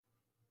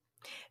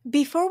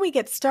Before we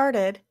get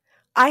started,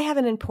 I have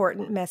an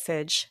important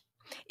message.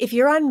 If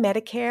you're on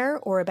Medicare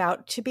or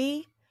about to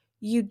be,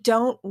 you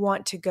don't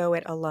want to go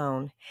it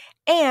alone.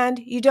 And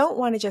you don't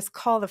want to just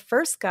call the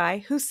first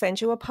guy who sends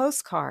you a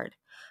postcard.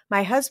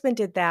 My husband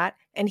did that,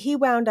 and he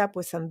wound up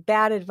with some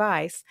bad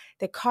advice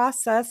that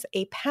costs us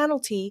a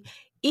penalty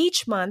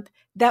each month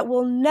that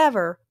will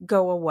never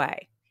go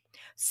away.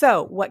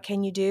 So, what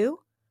can you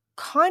do?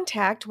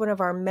 Contact one of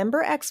our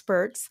member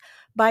experts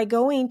by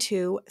going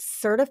to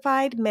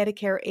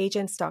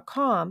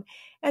certifiedmedicareagents.com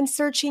and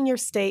searching your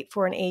state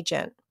for an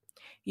agent.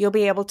 You'll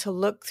be able to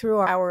look through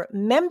our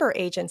member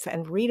agents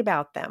and read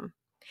about them.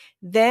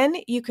 Then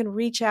you can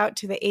reach out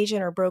to the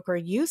agent or broker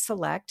you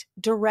select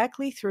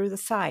directly through the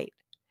site.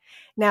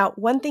 Now,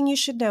 one thing you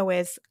should know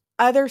is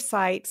other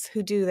sites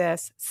who do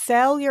this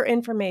sell your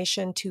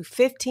information to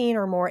 15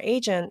 or more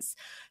agents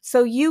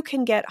so you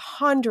can get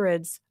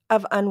hundreds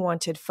of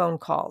unwanted phone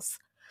calls.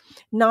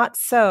 Not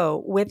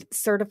so with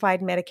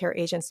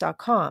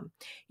certifiedmedicareagents.com.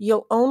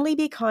 You'll only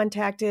be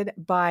contacted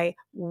by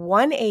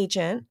one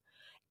agent,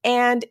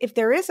 and if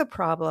there is a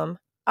problem,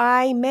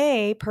 I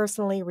may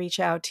personally reach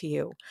out to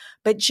you.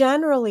 But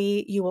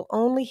generally, you will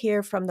only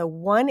hear from the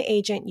one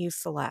agent you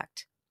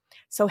select.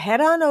 So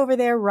head on over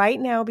there right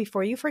now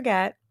before you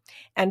forget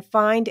and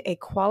find a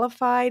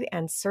qualified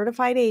and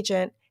certified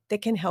agent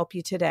that can help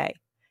you today.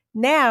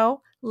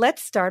 Now,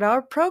 let's start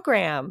our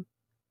program.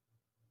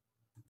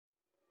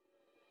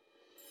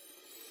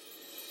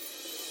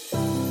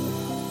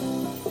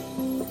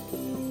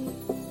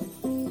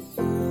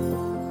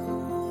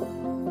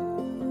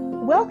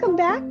 Welcome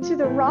back to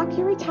the Rock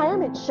Your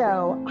Retirement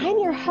Show. I'm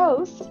your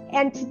host,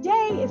 and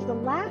today is the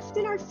last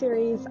in our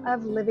series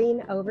of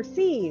living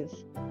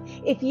overseas.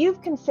 If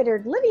you've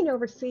considered living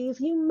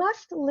overseas, you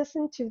must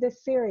listen to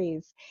this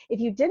series. If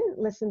you didn't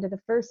listen to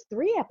the first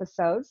 3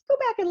 episodes, go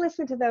back and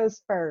listen to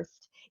those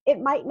first. It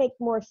might make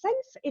more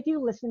sense if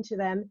you listen to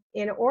them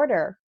in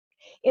order.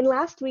 In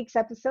last week's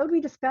episode,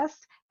 we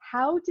discussed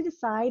how to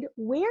decide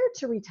where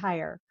to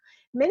retire.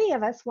 Many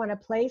of us want a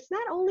place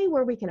not only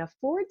where we can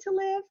afford to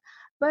live,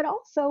 but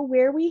also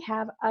where we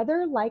have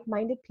other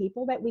like-minded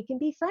people that we can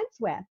be friends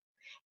with.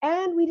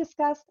 And we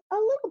discussed a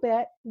little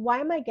bit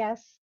why my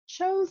guests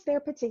chose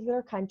their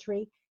particular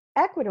country,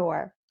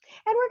 Ecuador.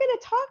 And we're going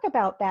to talk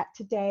about that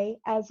today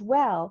as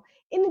well,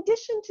 in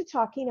addition to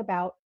talking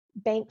about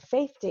bank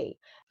safety.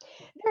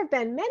 There have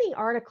been many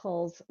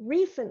articles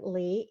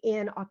recently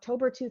in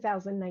October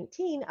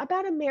 2019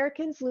 about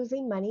Americans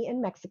losing money in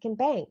Mexican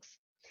banks.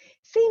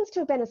 Seems to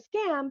have been a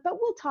scam, but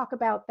we'll talk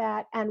about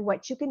that and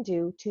what you can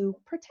do to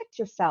protect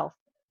yourself.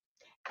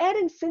 Edd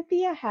and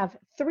Cynthia have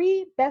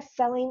 3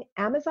 best-selling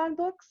Amazon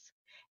books.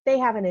 They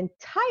have an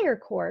entire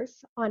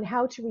course on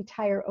how to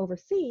retire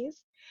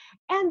overseas,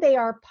 and they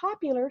are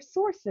popular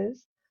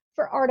sources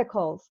for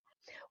articles.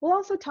 We'll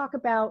also talk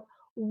about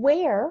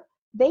where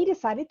they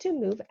decided to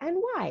move and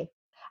why.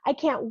 I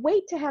can't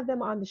wait to have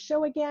them on the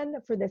show again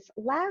for this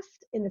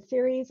last in the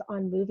series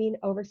on moving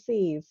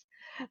overseas.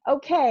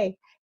 Okay.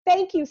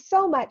 Thank you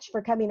so much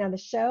for coming on the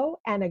show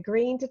and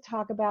agreeing to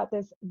talk about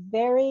this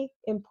very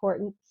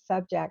important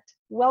subject.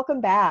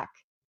 Welcome back.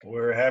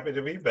 We're happy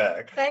to be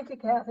back. Thank you,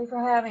 Kathy, for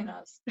having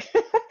us.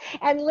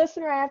 And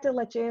listener, I have to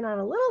let you in on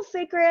a little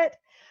secret.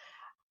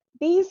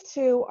 These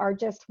 2 are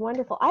just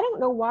wonderful. I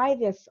don't know why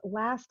this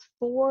last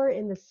 4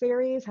 in the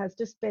series has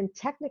just been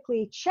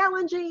technically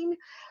challenging,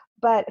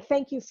 but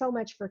thank you so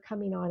much for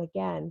coming on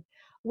again.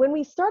 When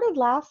we started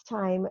last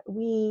time,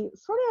 we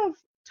sort of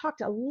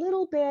talked a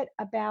little bit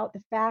about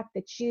the fact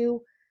that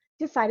you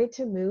decided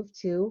to move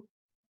to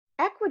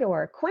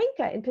Ecuador,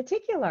 Cuenca in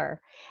particular.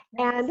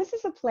 Yes. And this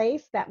is a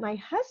place that my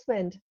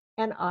husband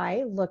and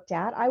I looked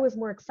at. I was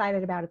more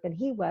excited about it than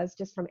he was,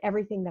 just from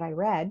everything that I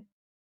read.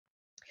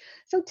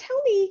 So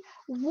tell me,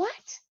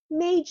 what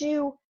made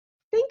you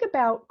think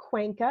about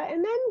Cuenca?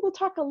 And then we'll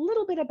talk a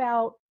little bit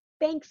about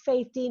bank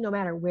safety, no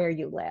matter where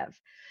you live.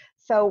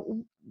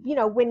 So,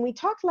 when we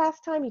talked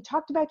last time, you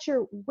talked about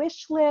your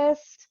wish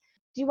list.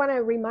 Do you want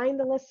to remind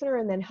the listener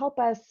and then help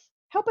us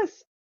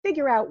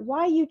figure out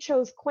why you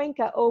chose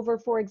Cuenca over,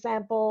 for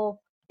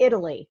example,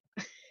 Italy?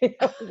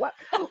 What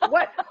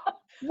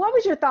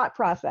was your thought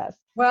process?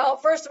 Well,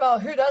 first of all,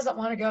 who doesn't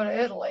want to go to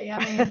Italy?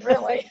 I mean,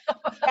 really.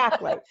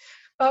 Exactly.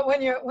 But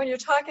when you're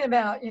talking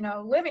about,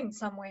 living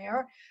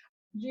somewhere,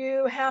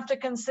 you have to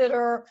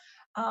consider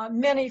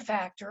many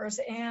factors.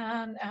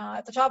 And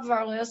at the top of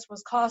our list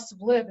was cost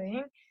of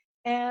living.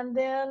 And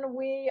then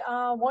we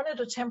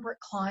wanted a temperate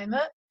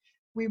climate.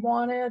 We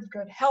wanted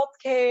good health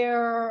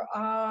care.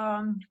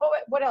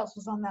 What else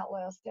was on that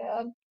list,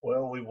 Ed?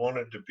 Well, we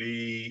wanted to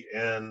be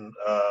in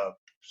a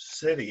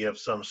city of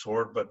some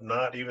sort, but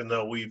not, even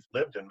though we've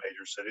lived in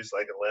major cities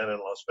like Atlanta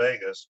and Las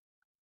Vegas,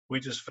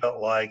 we just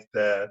felt like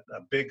that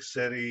a big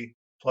city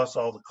plus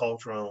all the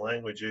cultural and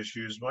language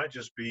issues might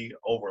just be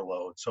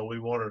overload. So we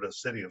wanted a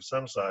city of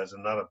some size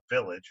and not a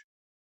village,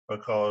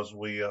 because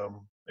we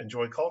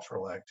enjoy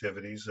cultural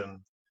activities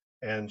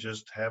and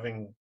just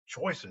having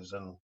choices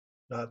and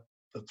not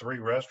the 3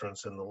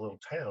 restaurants in the little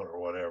town or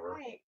whatever.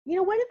 Right. You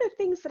know, one of the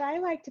things that I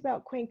liked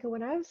about Cuenca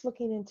when I was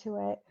looking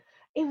into it,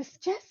 it was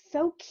just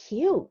so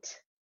cute.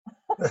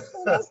 It is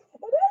cute.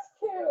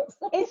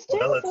 It's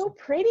Well, just it's so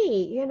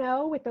pretty, you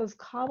know, with those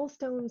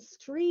cobblestone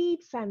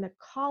streets and the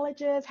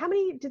colleges. How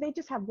many, do they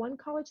just have one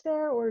college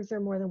there, or is there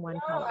more than one No,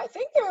 college? I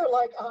think there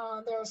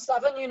are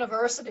 7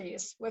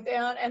 universities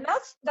within, and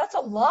that's a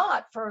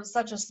lot for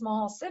such a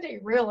small city,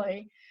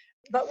 really.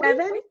 But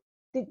Seven? we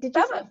Did you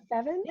say 7,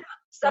 seven? yeah,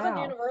 7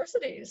 Wow.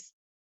 universities.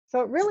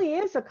 So it really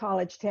is a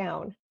college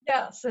town.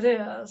 Yes, it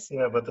is.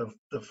 yeah, but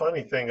the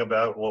funny thing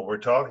about what we're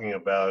talking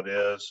about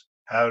is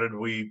how did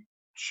we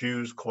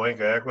choose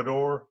Cuenca,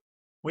 Ecuador?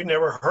 We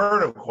never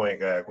heard of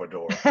Cuenca,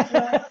 Ecuador.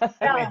 Yeah, I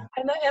yeah.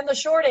 mean, And the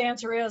short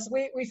answer is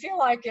we feel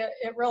like it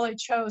really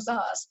chose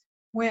us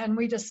when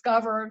we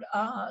discovered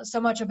so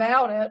much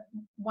about it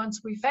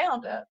once we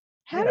found it.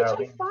 How did yeah, I you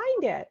mean,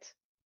 find it?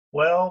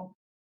 well,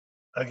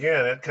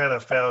 again, it kind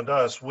of found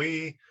us.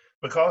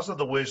 Because of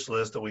the wish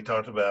list that we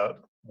talked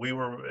about, we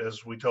were,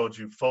 as we told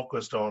you,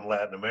 focused on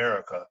Latin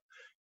America.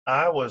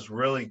 I was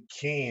really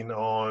keen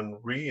on not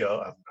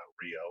Rio,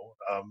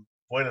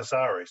 Buenos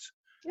Aires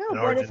Oh, in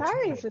Buenos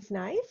Argentina. Aires is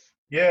nice.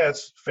 Yeah,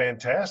 it's a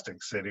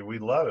fantastic city. We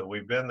love it.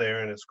 We've been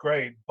there and it's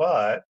great,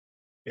 but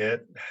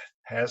it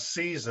has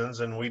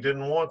seasons and we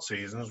didn't want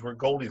seasons. We're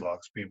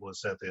Goldilocks people,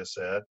 as Cynthia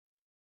said.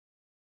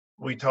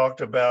 We talked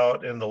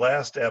about in the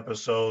last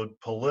episode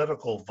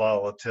political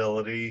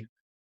volatility.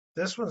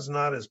 This one's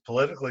not as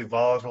politically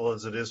volatile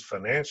as it is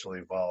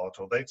financially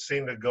volatile. They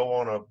seem to go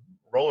on a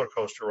roller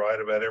coaster ride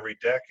about every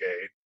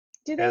decade.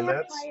 Do they And have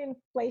that's, high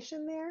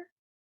inflation there?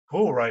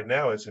 right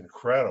now it's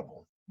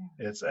incredible.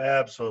 It's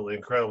absolutely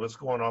incredible. It's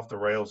going off the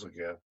rails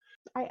again.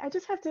 I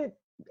just have to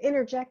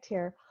interject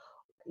here.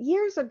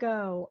 Years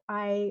ago,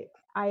 I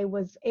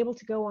was able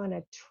to go on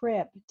a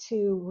trip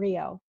to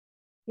Rio.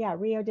 Yeah,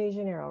 Rio de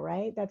Janeiro,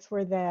 right? That's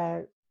where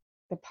the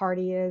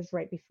party is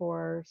right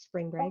before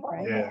spring break,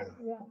 right? Yeah.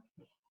 Yeah.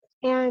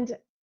 And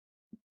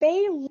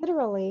they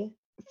literally,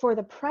 for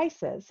the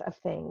prices of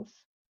things,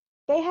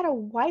 they had a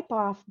wipe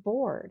off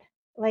board.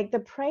 Like the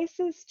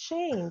prices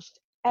changed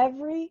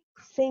every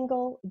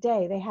single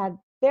day. They had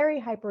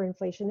very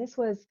hyperinflation. This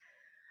was,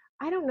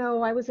 I don't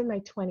know, I was in my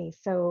 20s,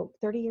 so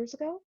 30 years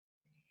ago.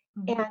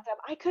 And Mhm.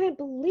 I couldn't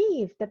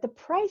believe that the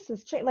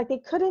prices changed. Like they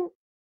couldn't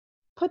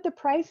put the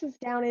prices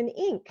down in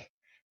ink.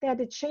 They had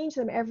to change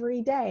them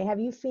every day. Have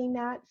you seen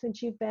that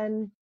since you've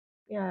been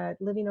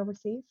living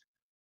overseas?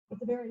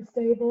 It's a very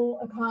stable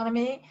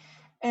economy,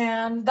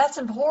 and that's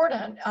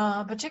important,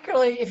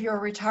 particularly if you're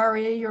a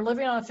retiree, you're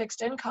living on a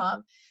fixed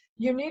income.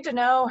 You need to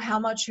know how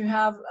much you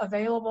have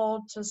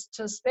available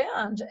to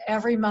spend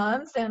every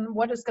month and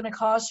what it's going to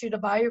cost you to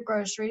buy your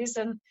groceries.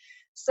 And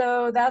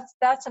so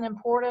that's an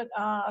important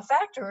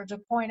factor to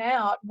point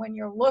out when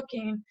you're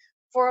looking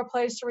for a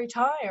place to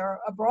retire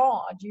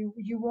abroad.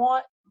 You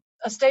want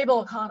a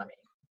stable economy.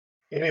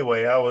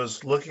 Anyway, I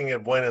was looking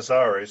at Buenos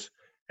Aires,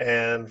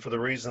 and for the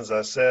reasons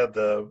I said,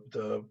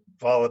 the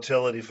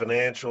volatility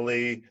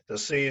financially, the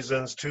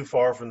seasons too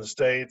far from the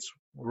states,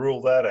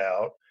 rule that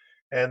out.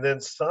 And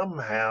then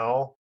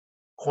somehow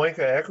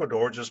Cuenca,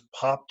 Ecuador just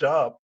popped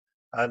up.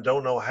 I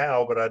don't know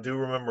how, but I do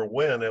remember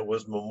when it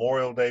was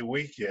Memorial Day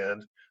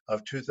weekend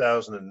of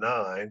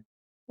 2009, and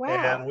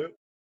Wow.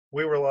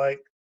 we were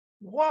like,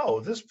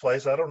 "Whoa, this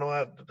place! I don't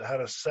know how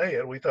to say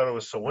it." We thought it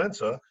was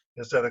Cuenca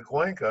instead of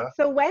Cuenca,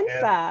 So and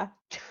Wensa.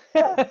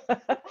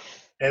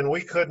 and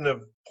we couldn't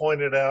have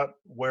pointed out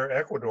where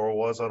Ecuador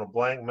was on a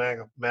blank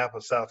map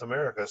of South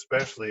America,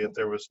 especially if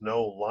there was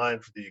no line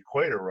for the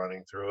equator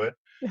running through it.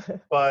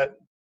 But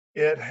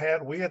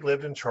we had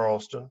lived in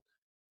Charleston,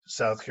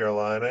 South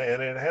Carolina,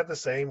 and it had the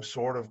same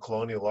sort of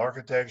colonial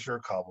architecture,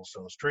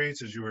 cobblestone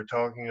streets, as you were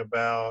talking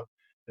about.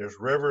 There's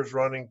rivers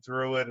running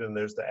through it, and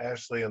there's the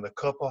Ashley and the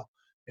Cuppa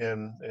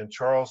in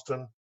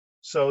Charleston.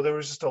 So there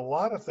was just a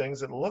lot of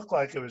things that looked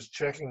like it was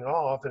checking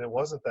off, and it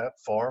wasn't that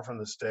far from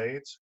the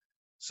States.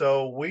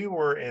 So we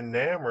were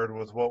enamored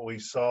with what we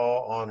saw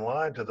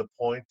online to the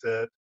point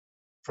that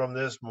from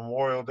this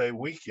Memorial Day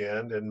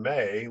weekend in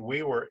May,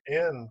 we were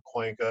in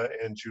Cuenca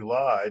in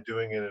July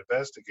doing an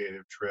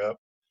investigative trip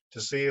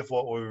to see if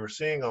what we were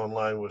seeing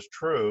online was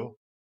true,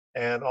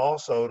 and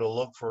also to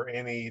look for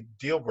any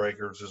deal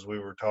breakers, as we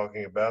were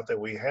talking about, that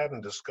we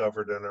hadn't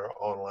discovered in our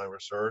online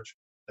research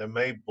that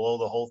may blow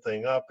the whole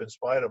thing up in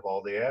spite of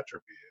all the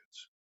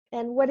attributes.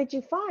 And what did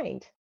you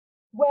find?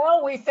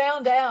 Well, we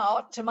found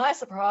out, to my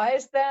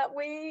surprise, that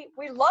we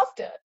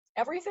loved it.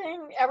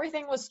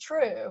 Everything was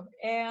true,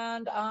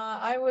 and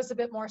I was a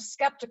bit more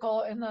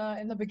skeptical in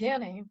the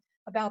beginning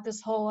about this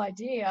whole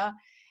idea.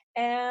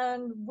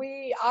 And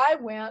I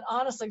went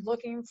honestly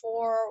looking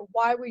for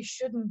why we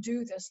shouldn't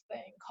do this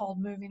thing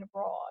called moving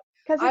abroad.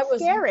 Because I it's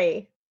was,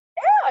 scary.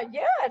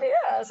 yeah, it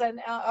is,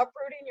 and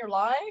uprooting your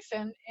life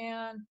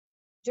and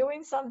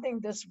doing something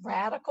this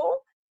radical.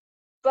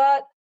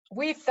 But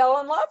we fell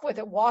in love with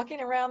it.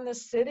 Walking around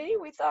this city,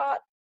 we thought,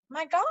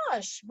 my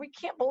gosh, we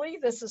can't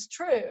believe this is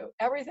true.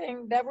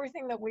 Everything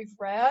that we've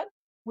read,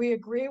 we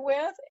agree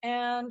with.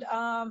 And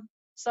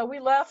so we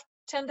left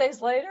 10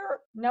 days later,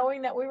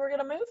 knowing that we were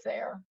going to move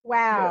there.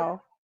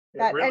 Wow.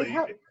 Yeah, it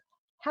really,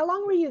 How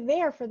long were you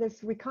there for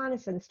this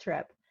reconnaissance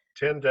trip?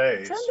 10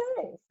 days. 10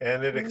 days.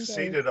 And it 10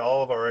 exceeded days.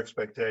 all of our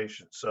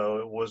expectations. So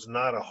it was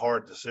not a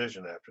hard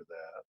decision after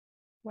that.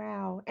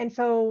 Wow. And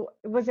so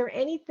was there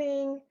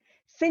anything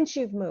since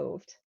you've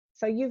moved?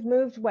 So you've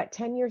moved, what,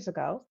 10 years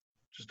ago?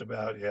 Just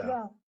about, yeah.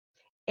 Yeah.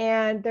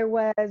 And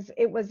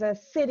it was a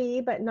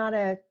city, but not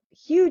a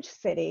huge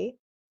city.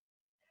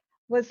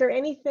 Was there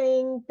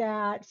anything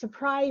that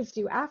surprised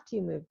you after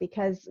you moved?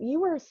 Because you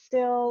were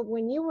still,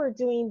 when you were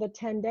doing the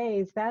 10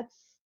 days,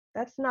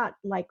 that's not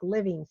like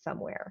living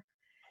somewhere.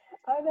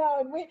 I know.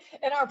 And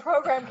in our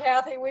program,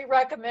 Kathy, we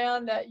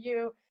recommend that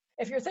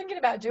if you're thinking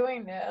about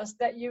doing this,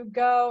 that you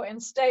go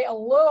and stay a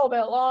little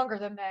bit longer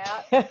than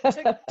that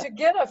to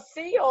get a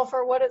feel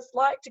for what it's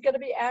like to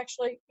be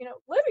actually,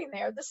 living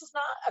there. This is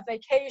not a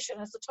vacation.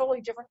 It's a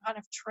totally different kind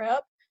of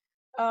trip.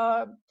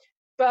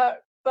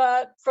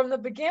 But from the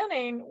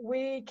beginning,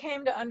 we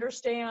came to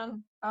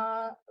understand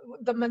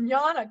the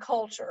manana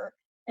culture.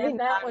 And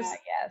that was,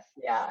 yes.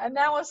 yeah, and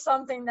that was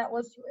something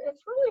it's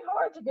really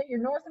hard to get your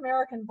North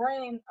American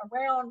brain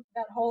around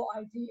that whole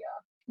idea.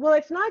 Well,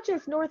 it's not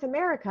just North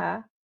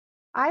America.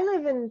 I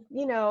live in,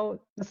 the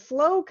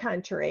slow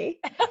country.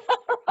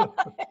 Right.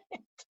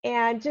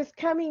 And just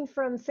coming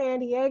from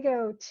San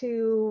Diego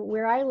to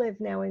where I live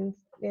now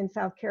in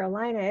South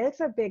Carolina,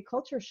 it's a big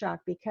culture shock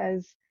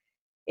because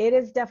it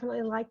is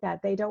definitely like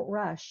that. They don't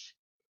rush.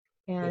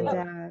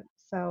 And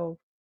so.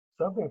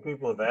 Something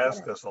people have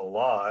asked us a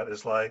lot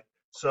is like,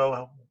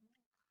 so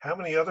how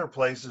many other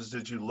places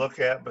did you look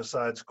at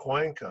besides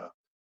Cuenca?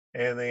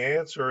 And the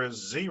answer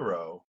is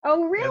 0.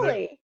 Oh,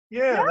 really?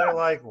 Yeah, they're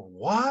like,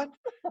 what?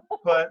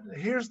 But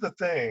here's the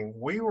thing.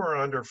 We were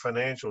under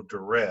financial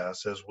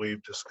duress, as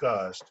we've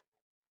discussed.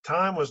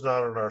 Time was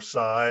not on our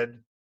side,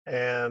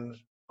 and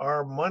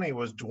our money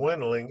was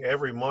dwindling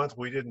every month.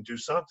 We didn't do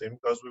something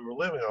because we were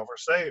living off our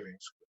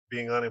savings,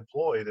 being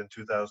unemployed in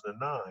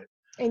 2009.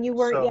 And you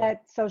weren't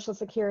yet Social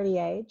Security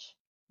age?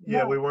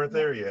 Yeah, we weren't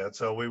there yet.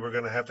 So we were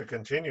going to have to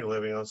continue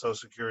living on Social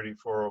Security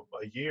for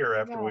a year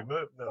after we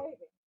moved. No,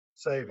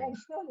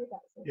 savings.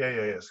 Yeah,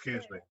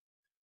 excuse me.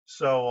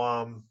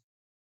 So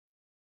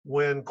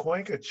when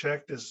Cuenca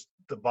checked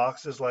the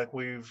boxes like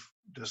we've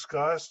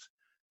discussed,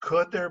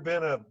 could there have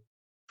been a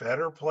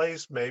better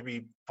place,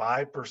 maybe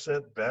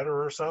 5%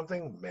 better or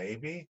something?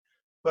 Maybe.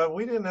 But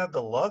we didn't have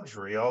the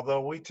luxury,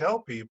 although we tell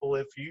people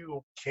if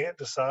you can't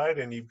decide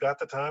and you've got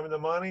the time and the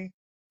money,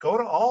 go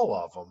to all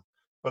of them.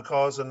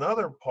 Because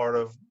another part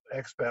of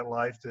expat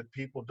life that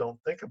people don't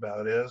think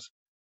about is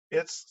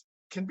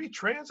can be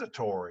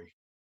transitory.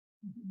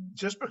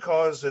 Just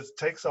because it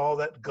takes all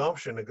that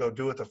gumption to go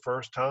do it the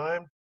first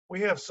time,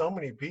 we have so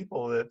many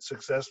people that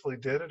successfully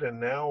did it, and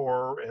now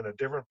we're in a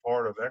different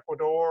part of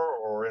Ecuador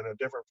or in a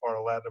different part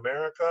of Latin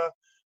America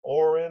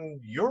or in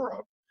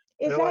Europe.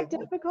 Is that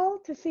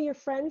difficult to see your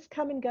friends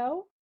come and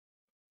go?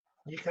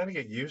 You kind of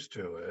get used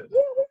to it. Yeah,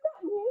 we've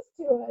gotten used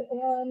to it.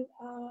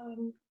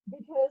 And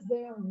because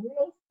they are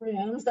real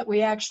friends that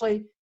we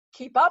actually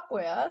keep up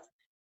with,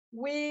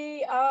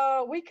 we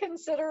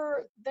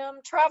consider them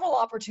travel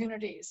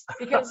opportunities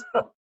because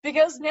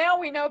now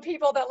we know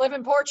people that live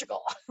in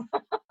Portugal.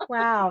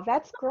 Wow,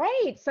 that's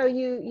great. So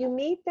you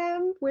meet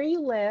them where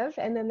you live,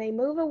 and then they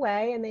move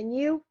away, and then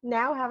you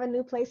now have a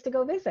new place to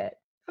go visit.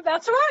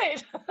 That's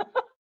right.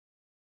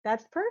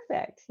 That's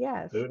perfect.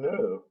 Yes. Who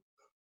knew?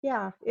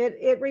 Yeah,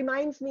 it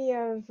reminds me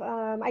of,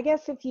 I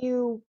guess if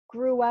you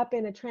grew up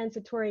in a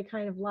transitory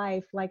kind of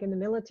life, like in the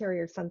military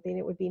or something,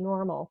 it would be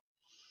normal.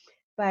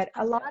 But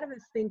a lot of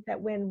us think that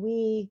when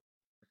we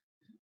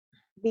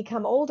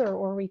become older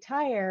or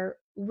retire,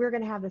 we're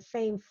going to have the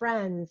same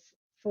friends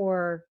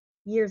for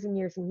years and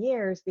years and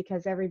years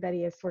because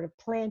everybody is sort of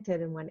planted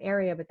in one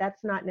area, but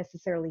that's not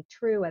necessarily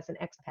true as an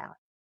expat.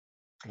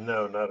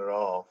 No, not at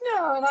all.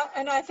 No,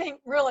 and I think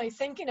really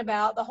thinking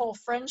about the whole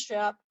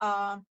friendship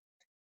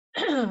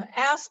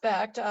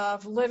aspect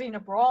of living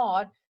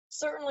abroad,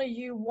 certainly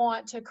you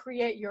want to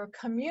create your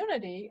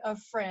community of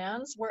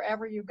friends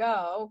wherever you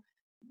go.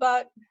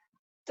 But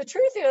the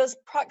truth is,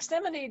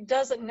 proximity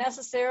doesn't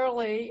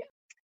necessarily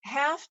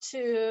have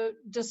to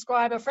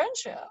describe a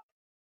friendship.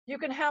 You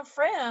can have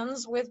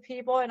friends with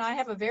people, and I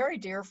have a very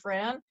dear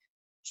friend.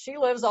 She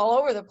lives all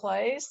over the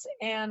place,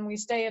 and we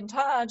stay in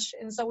touch,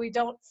 and so we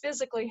don't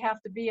physically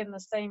have to be in the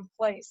same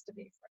place to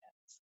be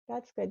friends.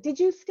 That's good. Did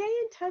you stay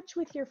in touch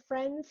with your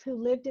friends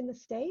who lived in the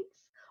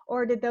States,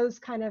 or did those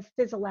kind of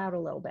fizzle out a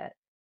little bit?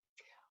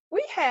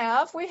 We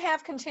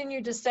have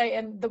continued to stay,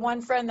 and the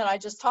one friend that I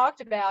just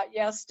talked about,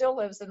 yes, still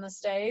lives in the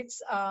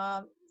States,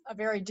 a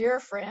very dear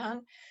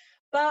friend.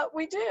 But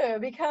we do,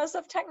 because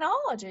of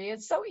technology.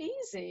 It's so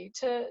easy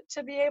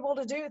to be able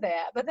to do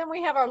that. But then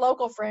we have our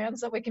local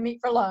friends that we can meet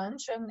for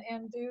lunch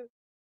and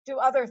do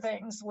other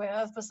things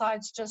with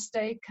besides just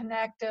stay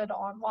connected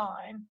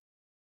online.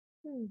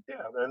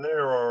 Yeah, and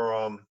there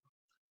are,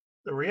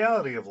 the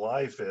reality of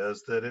life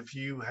is that if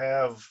you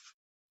have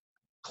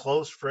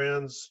close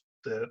friends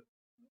that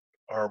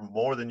are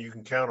more than you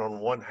can count on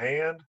one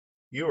hand,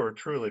 you are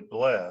truly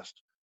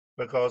blessed,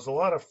 because a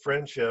lot of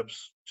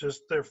friendships,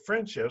 just they're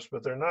friendships,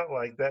 but they're not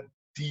like that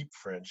deep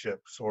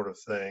friendship sort of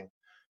thing.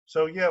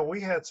 So yeah, we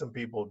had some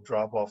people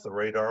drop off the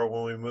radar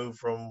when we moved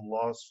from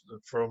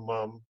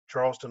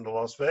Charleston to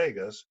Las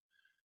Vegas,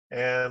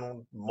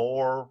 and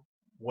more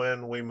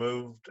when we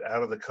moved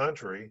out of the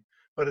country.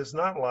 But it's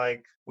not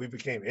like we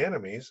became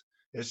enemies.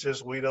 It's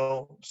just we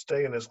don't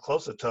stay in as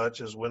close a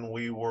touch as when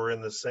we were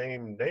in the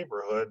same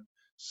neighborhood,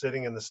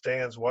 sitting in the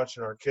stands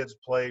watching our kids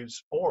play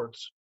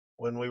sports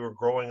when we were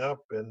growing up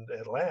in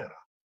Atlanta,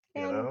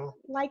 you And know?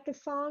 like the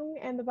song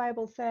and the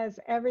Bible says,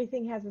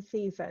 everything has a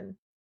season,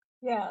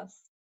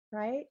 Yes.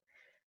 right?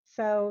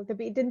 So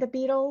didn't the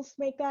Beatles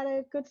make that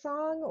a good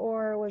song,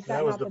 or was that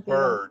That was not the the Beatles?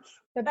 birds.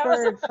 The That was,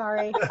 Birds,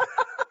 sorry.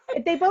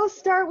 They both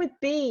start with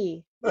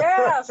B.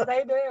 yes,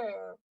 they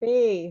do.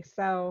 B.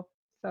 So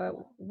it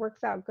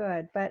works out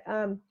good. But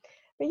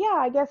yeah,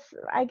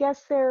 I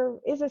guess there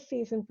is a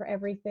season for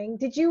everything.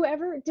 Did you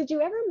ever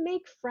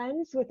make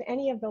friends with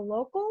any of the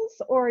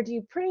locals, or do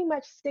you pretty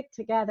much stick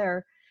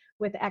together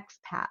with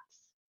expats?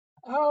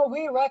 Oh,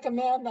 we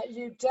recommend that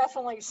you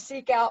definitely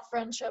seek out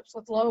friendships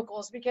with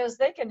locals because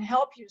they can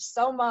help you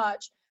so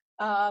much,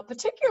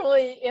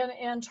 particularly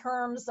in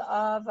terms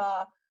of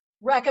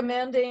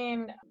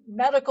recommending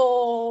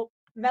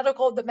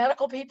the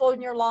medical people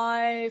in your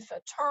life,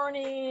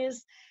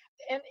 attorneys,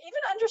 and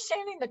even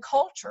understanding the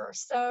culture.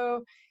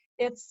 So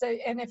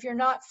and if you're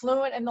not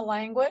fluent in the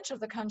language of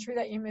the country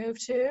that you move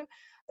to,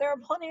 there are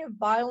plenty of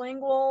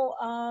bilingual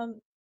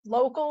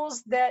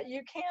locals that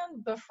you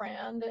can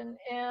befriend,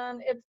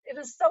 and it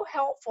is so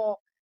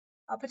helpful,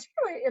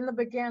 particularly in the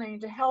beginning,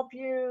 to help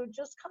you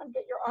just kind of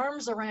get your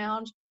arms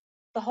around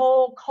the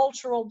whole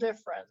cultural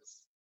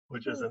difference.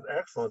 Which is Hmm. an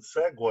excellent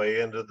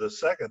segue into the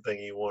second thing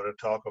you want to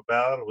talk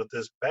about with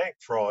this bank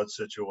fraud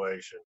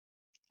situation.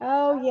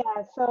 Oh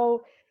yeah.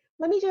 So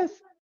let me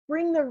just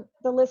bring the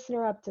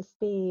listener up to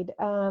speed.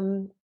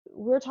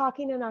 We're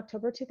talking in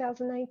October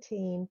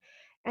 2019,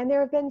 and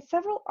there have been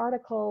several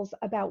articles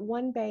about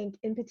one bank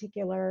in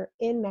particular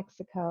in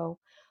Mexico,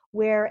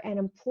 where an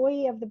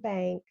employee of the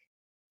bank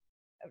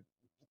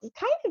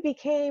kind of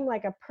became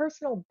like a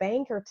personal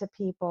banker to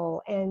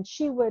people, and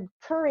she would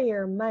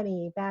courier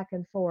money back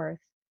and forth,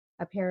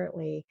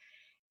 apparently.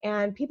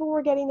 And people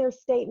were getting their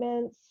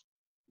statements,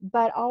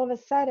 but all of a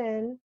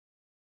sudden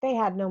they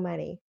had no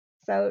money.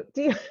 So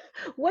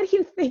what do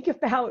you think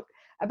about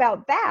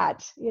that?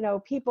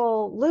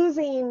 People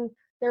losing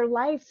their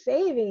life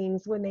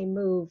savings when they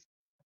move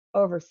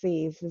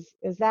overseas.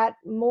 Is that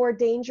more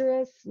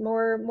dangerous,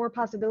 more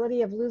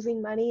possibility of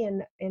losing money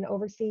in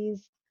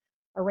overseas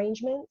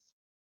arrangements?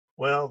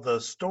 Well, the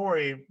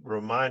story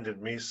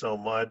reminded me so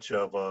much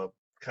of a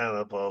kind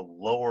of a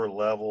lower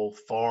level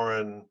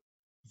foreign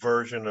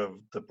version of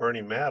the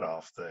Bernie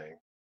Madoff thing.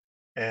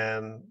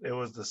 And it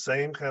was the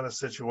same kind of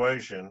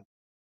situation.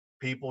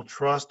 People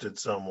trusted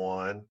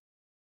someone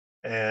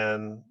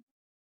and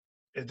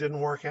it didn't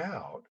work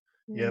out,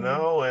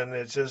 Mm. and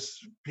it's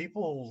just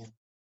people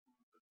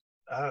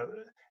uh,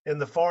 in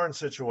the foreign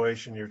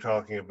situation you're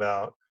talking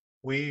about.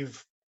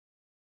 We've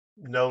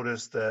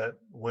noticed that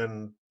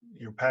when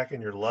you're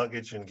packing your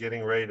luggage and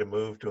getting ready to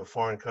move to a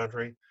foreign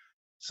country,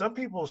 some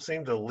people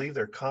seem to leave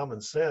their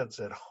common sense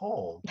at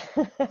home,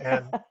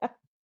 and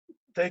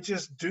they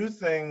just do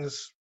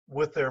things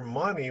with their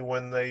money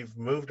when they've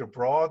moved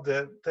abroad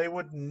that they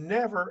would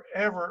never,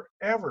 ever,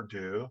 ever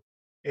do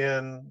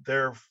in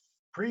their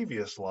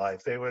previous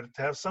life. They would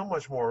have so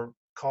much more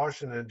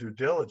caution and due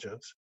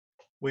diligence.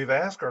 We've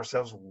asked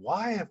ourselves,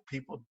 why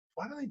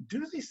do they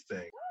do these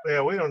things?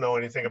 Yeah, we don't know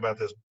anything about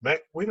this.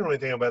 We don't know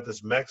anything about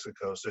this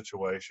Mexico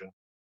situation,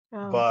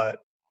 Oh. but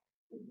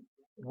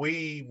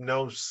we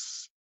know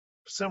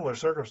similar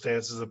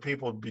circumstances of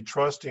people be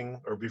trusting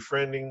or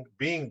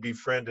being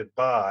befriended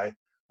by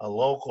a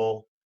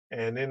local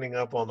and ending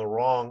up on the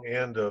wrong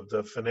end of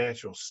the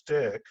financial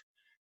stick.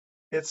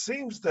 It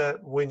seems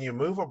that when you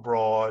move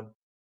abroad,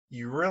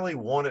 you really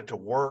want it to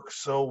work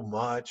so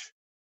much,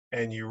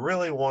 and you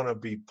really want to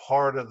be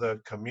part of the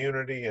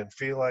community and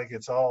feel like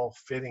it's all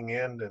fitting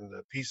in and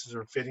the pieces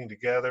are fitting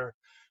together.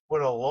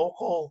 When a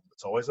local,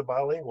 it's always a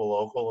bilingual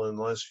local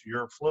unless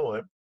you're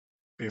fluent,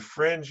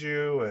 befriends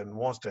you and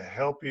wants to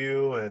help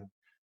you, and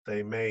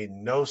they may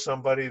know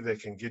somebody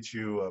that can get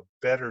you a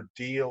better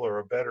deal or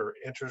a better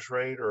interest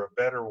rate or a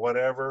better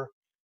whatever.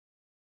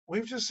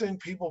 We've just seen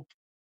people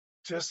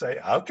just say,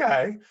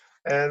 okay.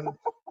 And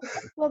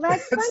Well,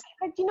 that's funny,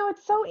 it's but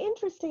it's so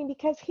interesting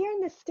because here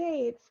in the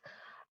States,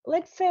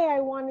 let's say I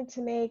wanted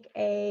to make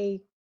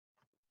a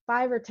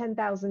five or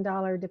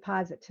 $10,000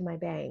 deposit to my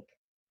bank.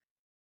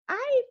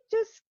 I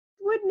just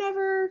would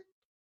never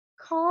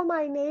call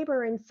my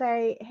neighbor and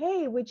say,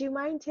 "Hey, would you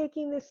mind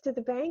taking this to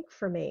the bank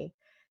for me?"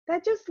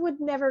 That just would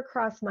never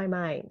cross my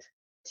mind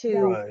Yeah,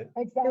 to right.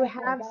 to exactly.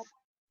 have.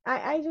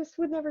 I just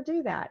would never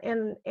do that.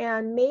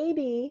 And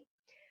maybe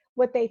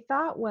what they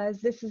thought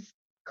was this is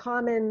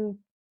common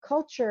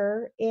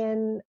culture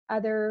in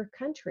other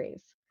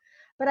countries.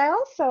 But I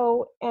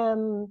also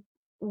am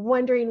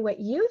wondering what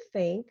you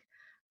think.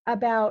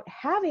 about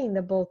having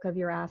the bulk of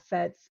your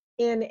assets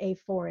in a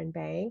foreign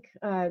bank.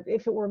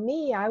 If it were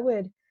me, I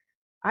would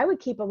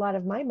keep a lot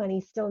of my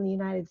money still in the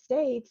United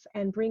States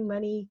and bring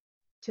money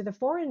to the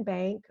foreign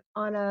bank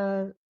on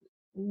a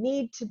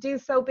need to do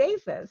so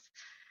basis.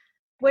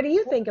 What do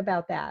you think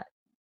about that?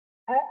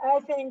 I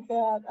think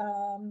that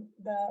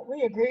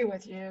we agree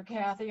with you,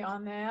 Kathy,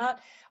 on that.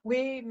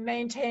 We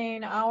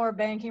maintain our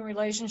banking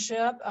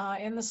relationship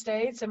in the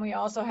States, and we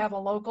also have a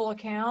local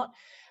account.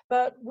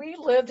 But we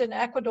lived in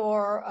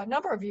Ecuador a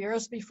number of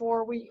years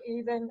before we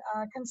even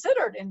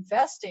considered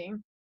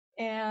investing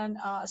in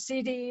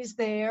CDs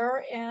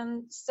there.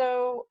 And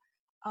so,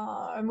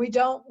 and we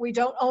don't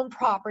own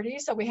property,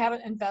 so we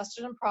haven't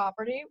invested in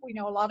property. We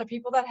know a lot of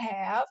people that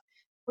have.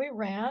 We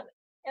rent.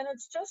 And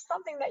it's just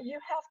something that you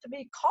have to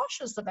be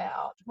cautious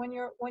about when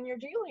you're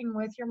dealing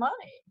with your money.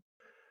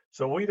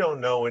 So we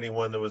don't know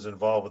anyone that was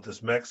involved with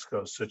this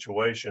Mexico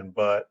situation,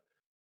 but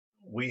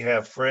we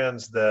have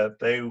friends that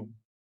they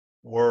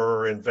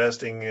were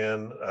investing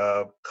in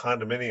a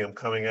condominium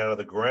coming out of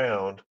the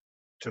ground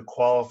to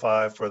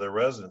qualify for the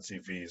residency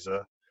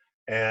visa.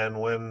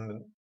 And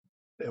when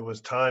it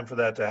was time for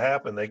that to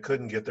happen, they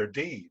couldn't get their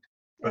deed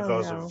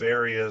because of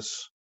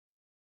various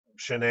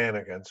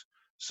shenanigans.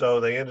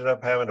 So they ended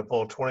up having to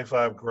pull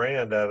 25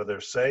 grand out of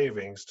their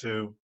savings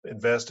to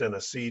invest in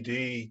a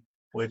CD,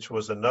 which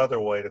was another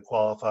way to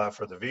qualify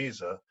for the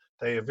visa.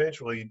 They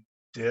eventually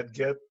did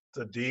get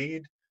the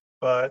deed,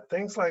 but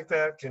things like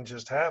that can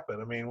just happen.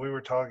 I mean, we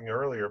were talking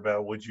earlier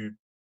about, would you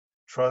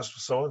trust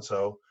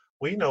so-and-so?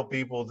 We know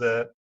people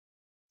that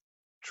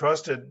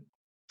trusted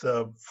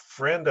the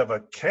friend of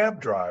a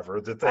cab driver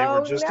that they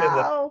were just in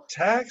the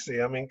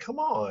taxi. I mean, come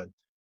on.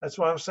 That's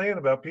what I'm saying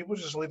about people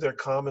just leave their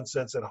common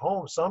sense at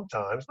home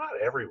sometimes. Not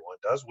everyone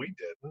does. We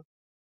didn't.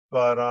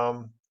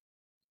 But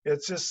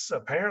it's just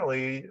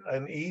apparently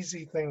an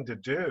easy thing to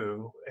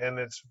do, and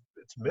it's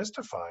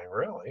mystifying,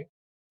 really.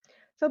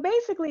 So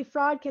basically,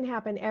 fraud can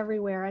happen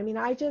everywhere. I mean,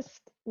 I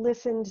just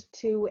listened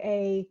to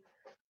a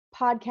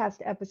podcast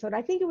episode.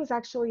 I think it was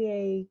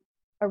actually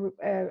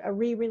a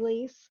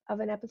re-release of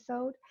an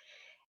episode,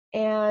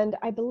 and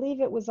I believe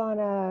it was on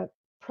a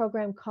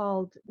program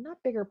called, not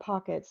Bigger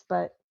Pockets,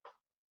 but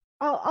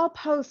I'll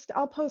post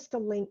a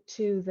link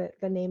to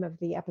the name of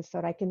the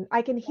episode.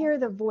 I can hear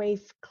the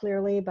voice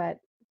clearly, but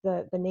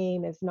the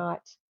name is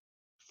not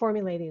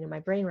formulating in my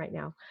brain right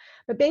now.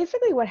 But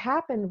basically what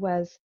happened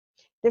was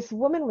this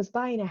woman was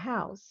buying a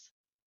house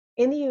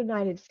in the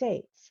United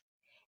States,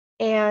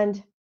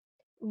 and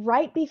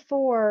right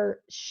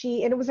before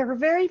and it was her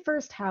very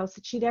first house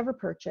that she'd ever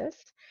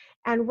purchased,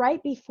 and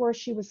right before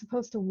she was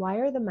supposed to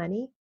wire the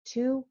money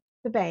to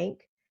the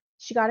bank,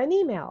 she got an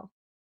email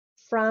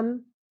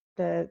from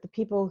the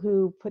people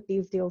who put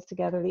these deals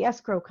together, the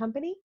escrow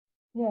company.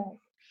 Yeah.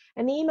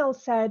 And the email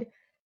said,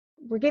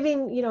 we're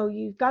giving,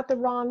 you've got the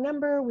wrong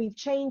number. We've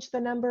changed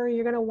the number.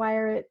 You're going to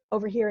wire it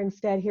over here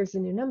instead. Here's the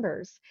new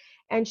numbers.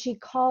 And she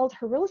called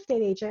her real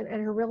estate agent,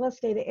 and her real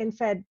estate and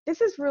said,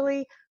 this is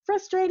really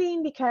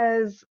frustrating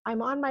because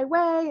I'm on my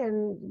way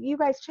and you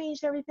guys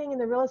changed everything.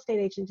 And the real estate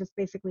agent just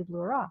basically blew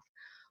her off.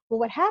 Well,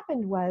 what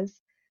happened was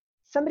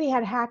somebody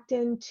had hacked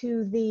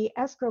into the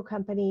escrow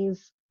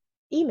company's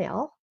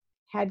email,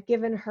 had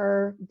given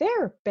her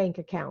their bank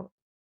account.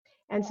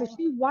 And so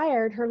she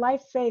wired her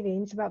life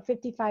savings, about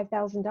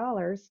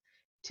 $55,000,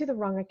 to the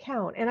wrong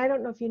account. And I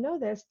don't know if you know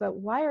this, but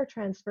wire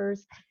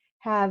transfers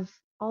have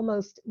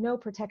almost no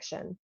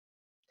protection.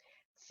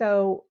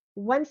 So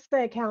once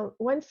the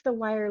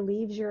wire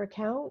leaves your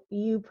account,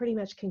 you pretty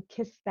much can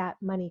kiss that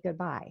money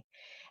goodbye.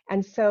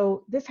 And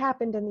so this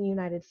happened in the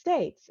United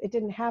States. It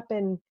didn't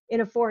happen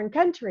in a foreign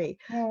country.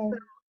 So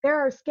there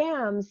are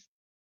scams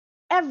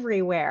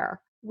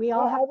everywhere. We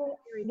all have to be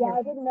very careful.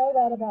 I didn't know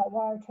that about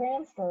wire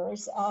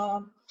transfers.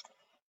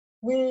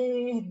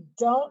 We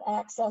don't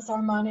access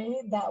our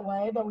money that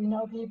way, but we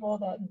know people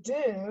that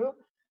do.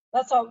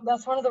 That's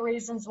one of the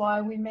reasons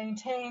why we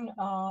maintain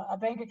a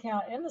bank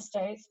account in the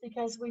States,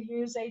 because we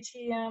use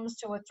ATMs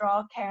to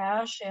withdraw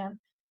cash,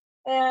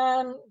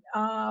 and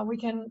we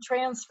can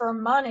transfer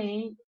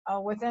money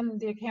within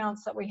the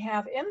accounts that we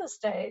have in the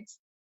States.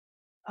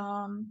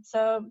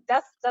 So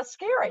that's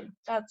scary.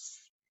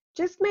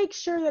 Just make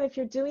sure that if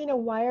you're doing a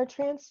wire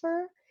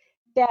transfer,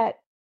 that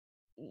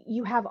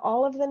you have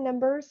all of the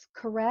numbers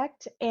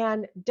correct,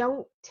 and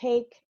don't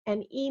take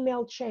an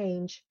email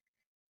change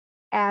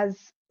as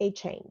a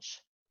change.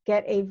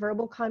 Get a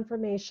verbal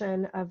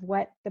confirmation of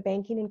what the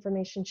banking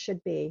information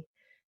should be.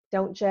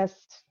 Don't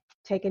just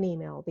take an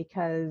email,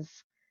 because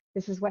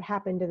this is what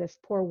happened to this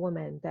poor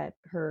woman, that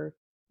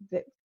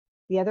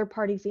the other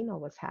party's email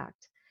was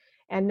hacked,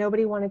 and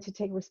nobody wanted to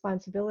take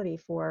responsibility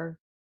for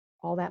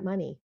all that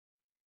money.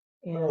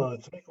 Well, the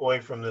takeaway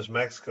from this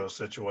Mexico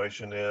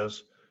situation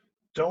is,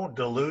 don't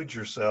delude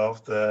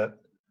yourself that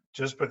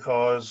just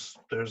because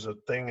there's a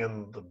thing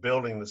in the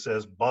building that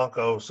says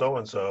Banco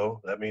so-and-so,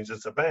 that means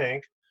it's a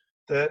bank,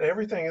 that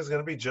everything is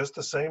going to be just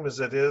the same as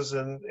it is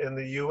in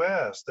the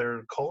U.S. There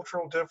are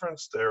cultural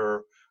differences, there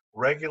are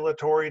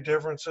regulatory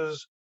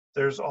differences,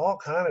 there's all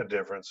kind of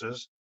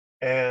differences.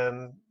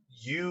 And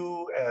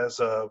you as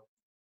a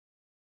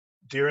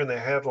deer in the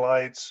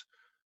headlights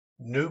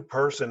new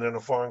person in a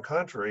foreign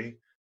country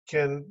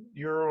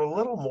you're a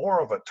little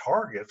more of a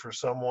target for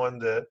someone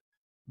that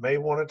may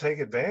want to take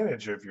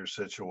advantage of your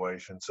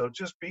situation. So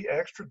just be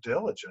extra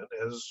diligent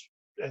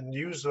and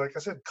use, like I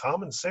said,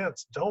 common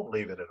sense. Don't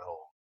leave it at home.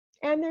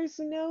 And there's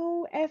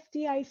no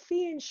FDIC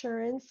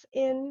insurance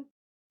in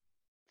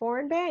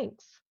foreign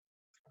banks,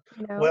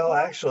 you know? Well,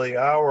 actually,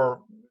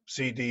 our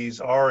CDs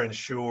are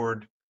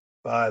insured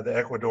by the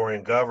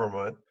Ecuadorian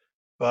government,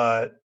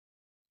 but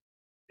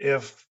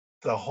if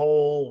the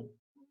whole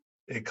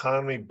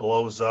economy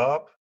blows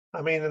up,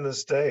 I mean, in the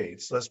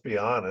States, let's be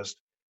honest,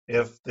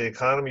 if the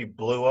economy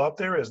blew up,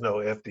 there is no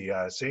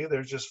FDIC.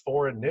 There's just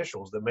four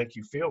initials that make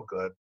you feel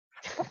good.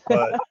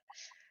 But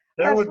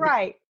there That's would be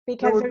right, there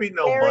because would be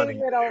no money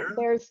there.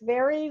 there's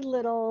very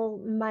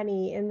little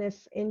money in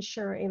this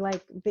insurance,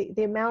 like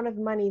the amount of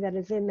money that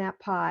is in that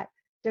pot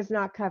does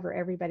not cover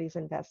everybody's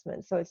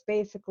investment. So it's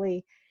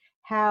basically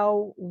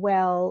how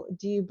well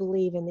do you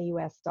believe in the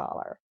US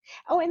dollar?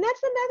 Oh, and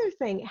that's another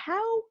thing.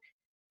 How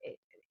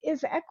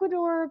is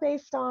Ecuador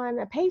based on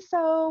a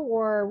peso,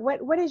 or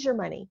what is your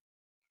money?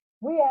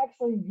 We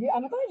actually,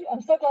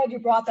 I'm so glad you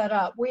brought that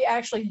up. We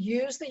actually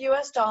use the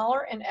US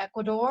dollar in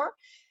Ecuador,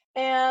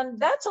 and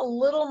that's a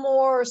little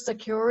more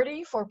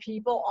security for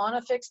people on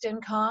a fixed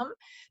income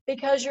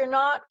because you're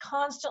not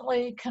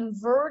constantly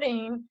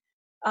converting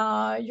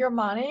your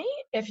money,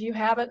 if you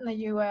have it in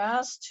the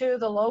US, to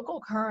the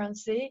local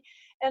currency.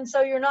 And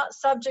so you're not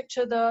subject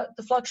to the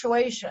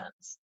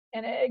fluctuations.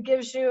 And it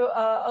gives you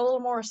a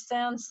little more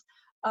sense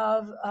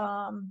of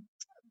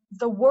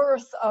the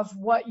worth of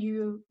what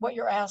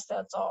your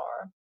assets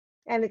are.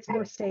 And it's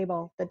more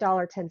stable. The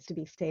dollar tends to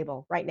be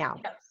stable right now.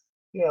 Yes.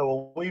 Yeah,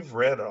 well, we've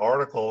read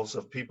articles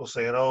of people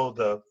saying, "Oh,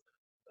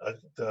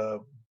 the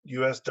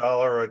U.S.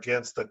 dollar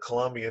against the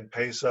Colombian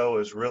peso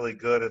is really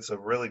good. It's a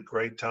really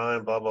great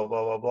time." Blah blah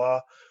blah blah blah.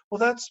 Well,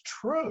 that's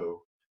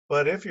true.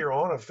 But if you're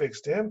on a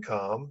fixed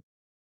income,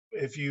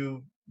 if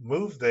you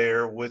move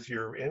there with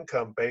your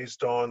income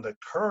based on the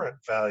current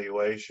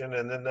valuation,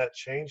 and then that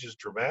changes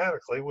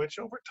dramatically, which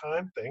over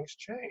time things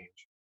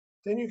change,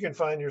 then you can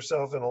find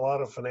yourself in a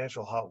lot of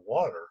financial hot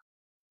water.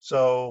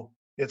 So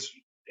it's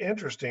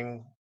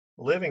interesting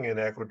living in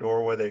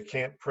Ecuador where they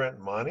can't print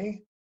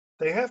money.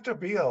 They have to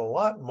be a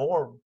lot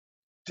more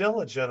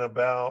diligent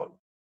about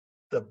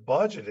the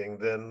budgeting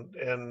than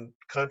in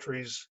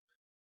countries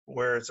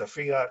where it's a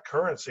fiat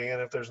currency.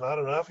 And if there's not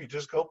enough, you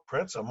just go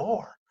print some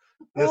more.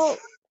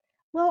 It's,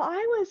 Well,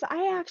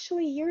 I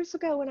actually, years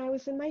ago when I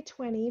was in my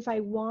 20s,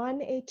 I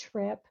won a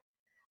trip.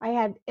 I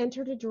had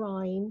entered a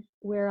drawing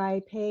where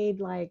I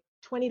paid like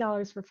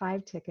 $20 for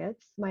 5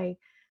 tickets.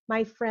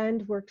 My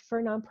friend worked for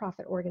a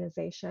nonprofit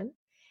organization,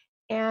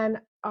 and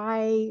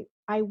I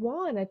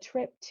won a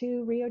trip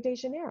to Rio de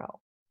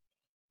Janeiro.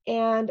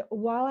 And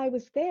while I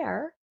was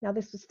there, now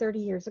this was 30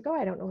 years ago,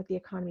 I don't know what the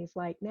economy is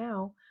like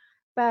now,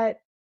 but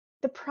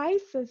the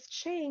prices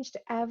changed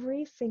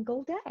every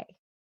single day.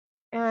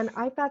 And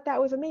I thought that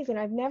was amazing.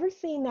 I've never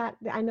seen that.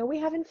 I know we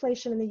have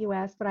inflation in the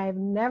US, but I have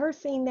never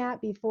seen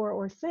that before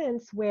or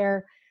since,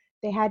 where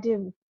they had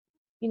to,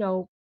 you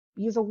know,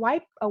 use a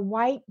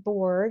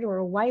whiteboard or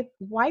a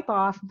wipe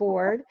off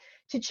board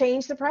to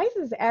change the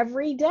prices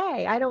every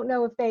day. I don't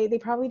know if they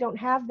probably don't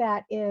have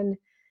that in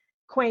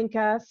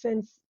Cuenca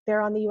since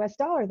they're on the US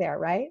dollar there,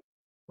 right?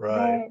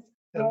 right. Right.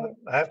 And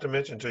I have to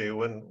mention to you,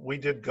 when we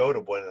did go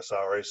to Buenos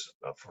Aires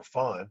for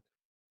fun,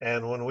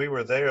 and when we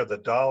were there, the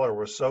dollar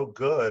was so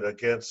good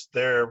against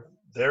their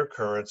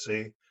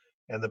currency,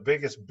 and the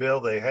biggest bill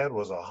they had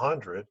was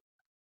 100,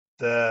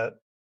 that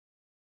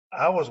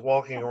I was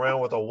walking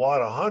around with a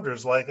wad of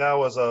hundreds like I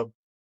was a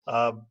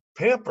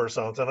pimp or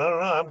something. I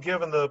don't know. I'm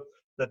giving the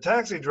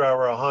taxi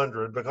driver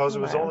 100 because it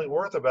was Wow. only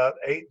worth about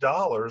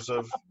 $8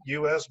 of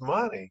U.S.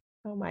 money.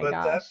 Oh my But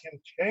that gosh. can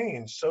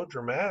change so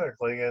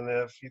dramatically. And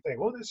if you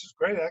think, well, this is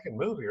great, I can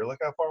move here. Look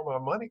how far my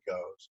money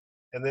goes.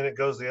 And then it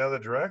goes the other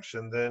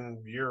direction,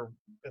 then you're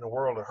in a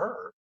world of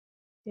hurt.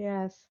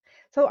 Yes.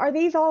 So are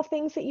these all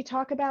things that you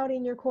talk about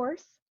in your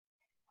course?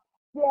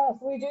 Yes,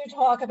 we do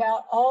talk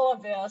about all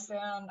of this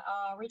in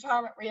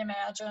Retirement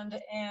Reimagined,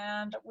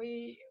 and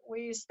we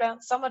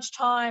spent so much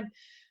time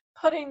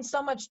putting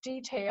so much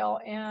detail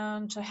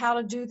into how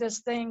to do this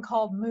thing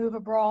called move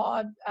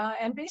abroad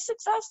and be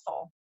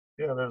successful.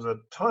 Yeah, there's a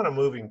ton of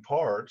moving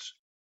parts.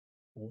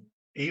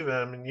 Even,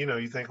 I mean,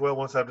 you think, well,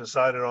 once I've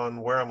decided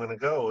on where I'm going to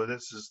go,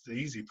 this is the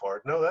easy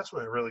part. No, that's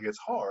when it really gets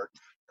hard,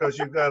 because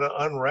you've got to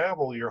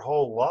unravel your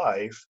whole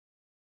life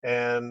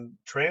and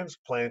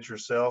transplant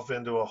yourself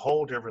into a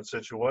whole different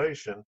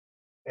situation.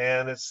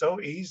 And it's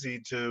so easy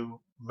to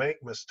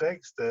make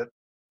mistakes that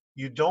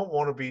you don't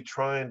want to be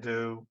trying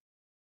to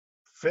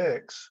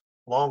fix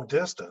long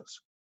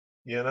distance.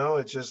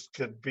 It just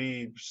could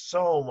be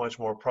so much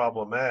more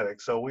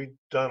problematic. So we've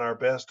done our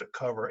best to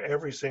cover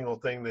every single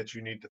thing that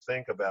you need to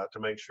think about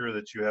to make sure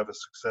that you have a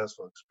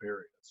successful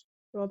experience.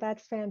 Well,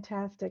 that's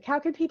fantastic. How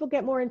can people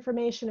get more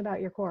information about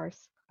your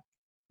course?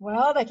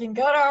 Well, they can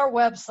go to our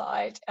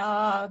website.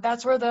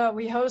 That's where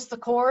we host the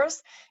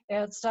course.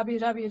 It's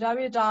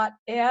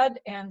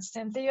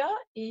www.eddandcynthia,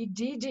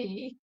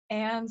 EDD,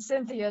 and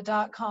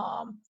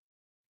Cynthia.com.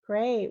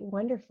 Great,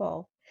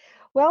 wonderful.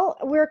 Well,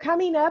 we're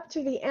coming up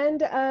to the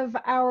end of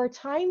our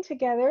time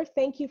together.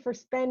 Thank you for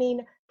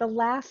spending the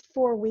last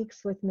 4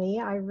 weeks with me.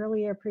 I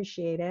really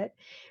appreciate it.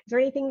 Is there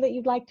anything that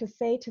you'd like to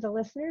say to the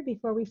listener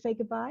before we say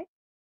goodbye?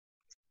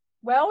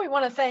 Well, we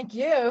want to thank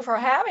you for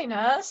having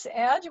us.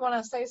 Ed, you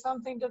want to say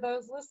something to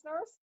those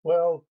listeners?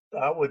 Well,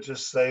 I would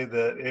just say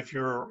that if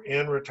you're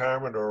in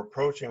retirement or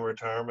approaching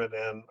retirement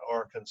and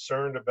are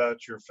concerned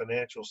about your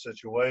financial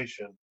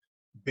situation,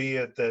 be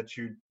it that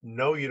you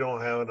know you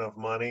don't have enough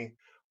money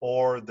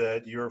or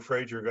that you're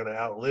afraid you're going to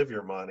outlive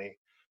your money,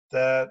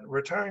 that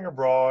retiring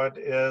abroad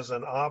is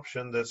an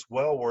option that's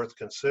well worth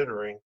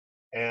considering.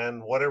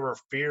 And whatever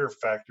fear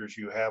factors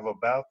you have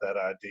about that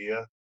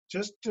idea,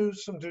 just do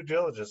some due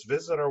diligence.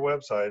 Visit our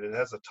website. It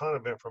has a ton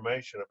of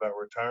information about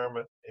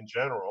retirement in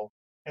general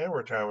and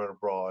retirement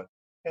abroad,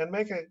 and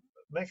make a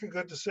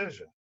good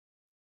decision.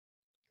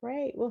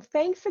 Great. Well,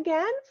 thanks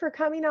again for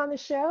coming on the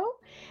show.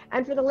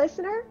 And for the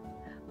listener,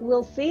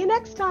 we'll see you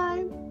next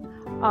time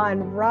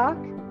on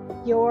Rock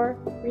Your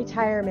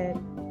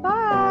Retirement.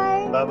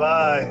 Bye.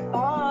 Bye-bye.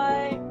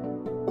 Bye.